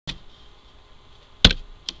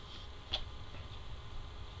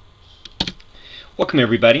Welcome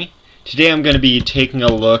everybody. Today I'm going to be taking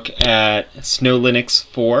a look at Snow Linux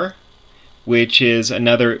 4, which is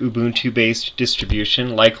another Ubuntu based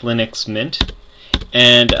distribution like Linux Mint,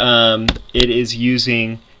 and it is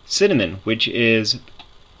using Cinnamon, which is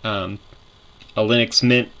a Linux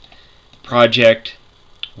Mint project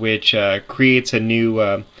which creates a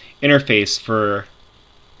new interface for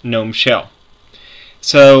GNOME Shell.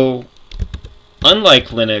 So unlike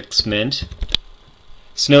Linux Mint,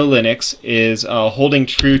 Snow Linux is holding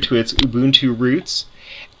true to its Ubuntu roots,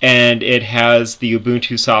 and it has the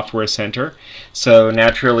Ubuntu Software Center. So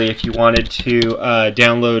naturally, if you wanted to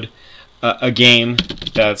download a game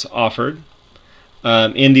that's offered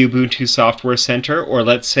in the Ubuntu Software Center, or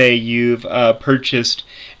let's say you've purchased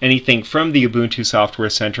anything from the Ubuntu Software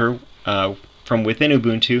Center from within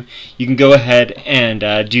Ubuntu, you can go ahead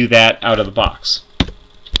and do that out of the box.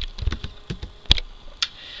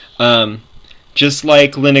 Just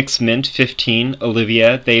like Linux Mint 15,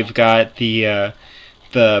 Olivia, they've got the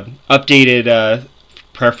updated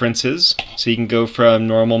preferences, so you can go from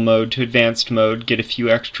normal mode to advanced mode, get a few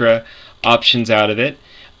extra options out of it.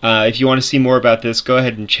 If you want to see more about this, go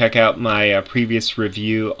ahead and check out my previous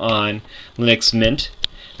review on Linux Mint.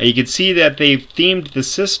 You can see that they've themed the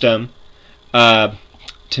system to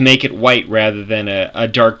make it white rather than a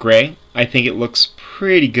dark gray. I think it looks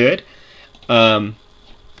pretty good.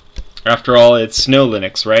 After all, it's Snow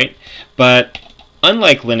Linux, right? But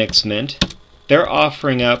unlike Linux Mint, they're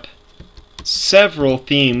offering up several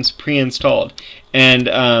themes pre-installed, and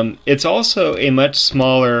it's also a much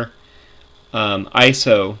smaller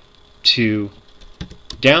ISO to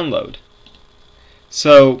download.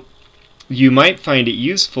 So you might find it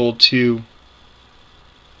useful to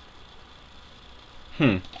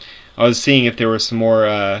I was seeing if there were some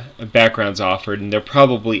more backgrounds offered, and there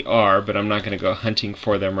probably are, but I'm not going to go hunting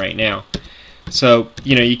for them right now. So,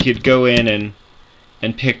 you know, you could go in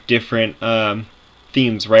and pick different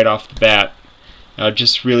themes right off the bat.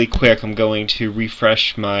 Just really quick, I'm going to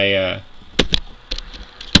refresh my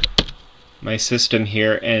my system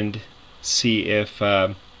here and see if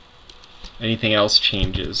anything else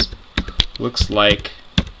changes. Looks like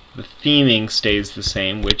the theming stays the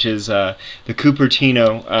same, which is the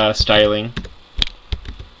Cupertino styling.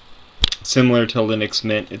 Similar to Linux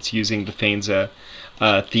Mint, it's using the Faenza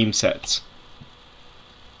theme sets.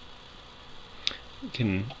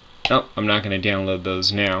 I'm not going to download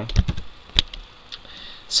those now.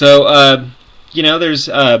 So, you know, there's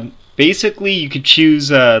basically you could choose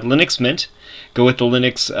Linux Mint, go with the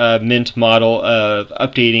Linux Mint model of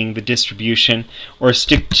updating the distribution, or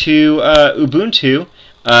stick to Ubuntu.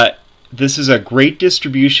 This is a great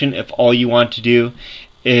distribution if all you want to do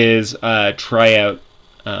is try out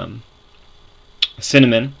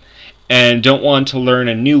Cinnamon and don't want to learn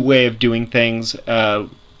a new way of doing things,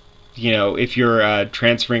 you know, if you're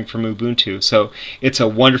transferring from Ubuntu. So it's a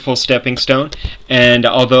wonderful stepping stone, and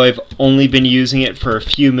although I've only been using it for a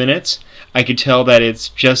few minutes, I could tell that it's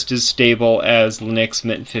just as stable as Linux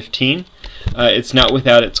Mint 15. It's not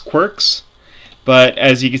without its quirks, but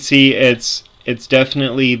as you can see, it's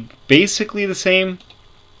definitely basically the same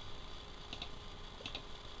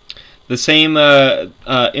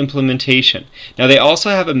implementation. Now they also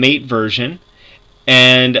have a mate version,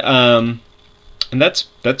 and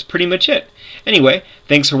that's pretty much it. Anyway,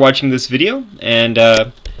 thanks for watching this video, and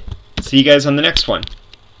see you guys on the next one.